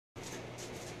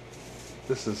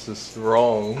This is just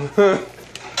wrong.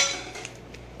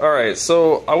 Alright,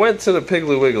 so I went to the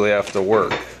Piggly Wiggly after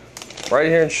work, right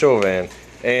here in Chauvin,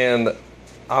 and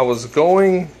I was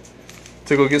going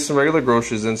to go get some regular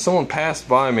groceries, and someone passed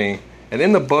by me, and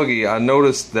in the buggy I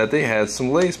noticed that they had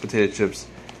some Lay's potato chips,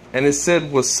 and it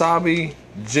said Wasabi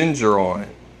Ginger on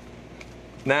it.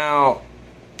 Now,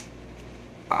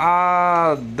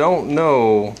 I don't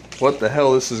know what the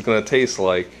hell this is going to taste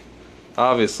like.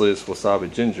 Obviously it's Wasabi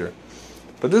Ginger,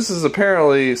 but this is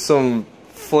apparently some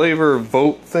flavor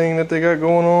vote thing that they got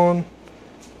going on,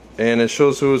 and it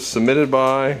shows who it's submitted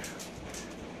by,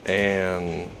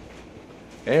 and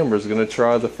Amber's gonna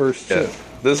try the first chip. Yeah.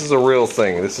 This is a real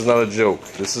thing. This is not a joke.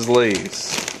 This is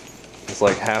Lay's. It's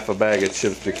like half a bag of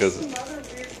chips because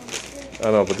I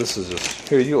know, but this is just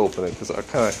here. You open it because I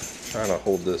kind of trying to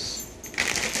hold this.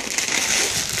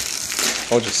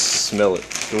 I'll just smell it.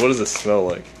 What does it smell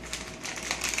like?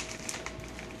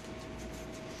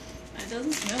 It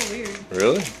doesn't smell weird.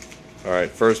 Really? Alright,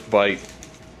 first bite.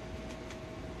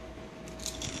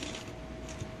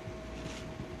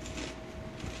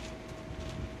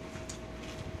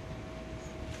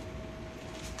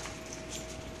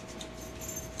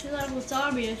 It's like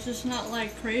wasabi, it's just not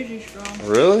like crazy strong.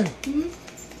 Really?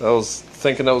 Mm-hmm. I was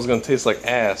thinking that was going to taste like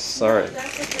ass. Alright.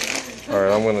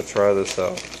 Alright, I'm going to try this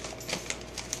out.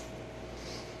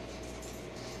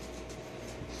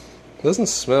 It doesn't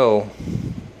smell.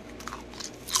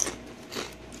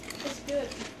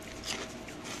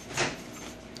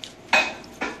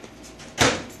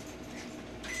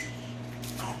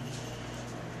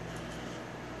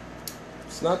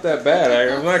 It's not that bad.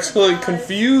 I'm actually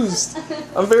confused.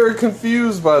 I'm very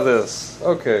confused by this.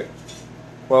 Okay.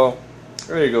 Well,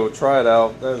 there you go. Try it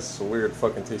out. That's a weird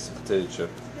fucking tasty potato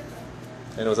chip.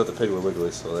 And it was at the Piggly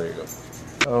Wiggly, so there you go.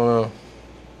 I don't know.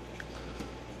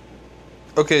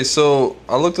 Okay, so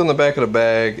I looked on the back of the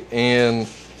bag, and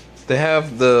they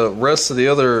have the rest of the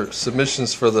other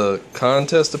submissions for the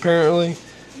contest, apparently.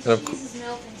 And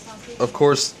of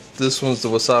course, this one's the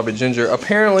Wasabi Ginger.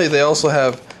 Apparently, they also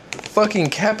have fucking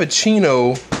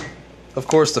Cappucino, of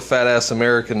course, the fat-ass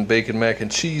American bacon mac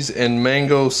and cheese, and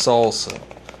mango salsa.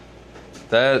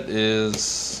 That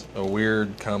is a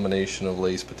weird combination of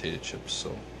Lay's potato chips.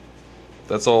 So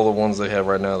that's all the ones they have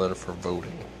right now that are for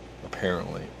voting,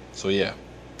 apparently. So yeah,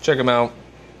 check them out.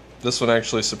 This one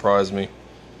actually surprised me.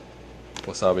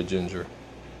 Wasabi Ginger.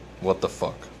 What the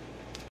fuck?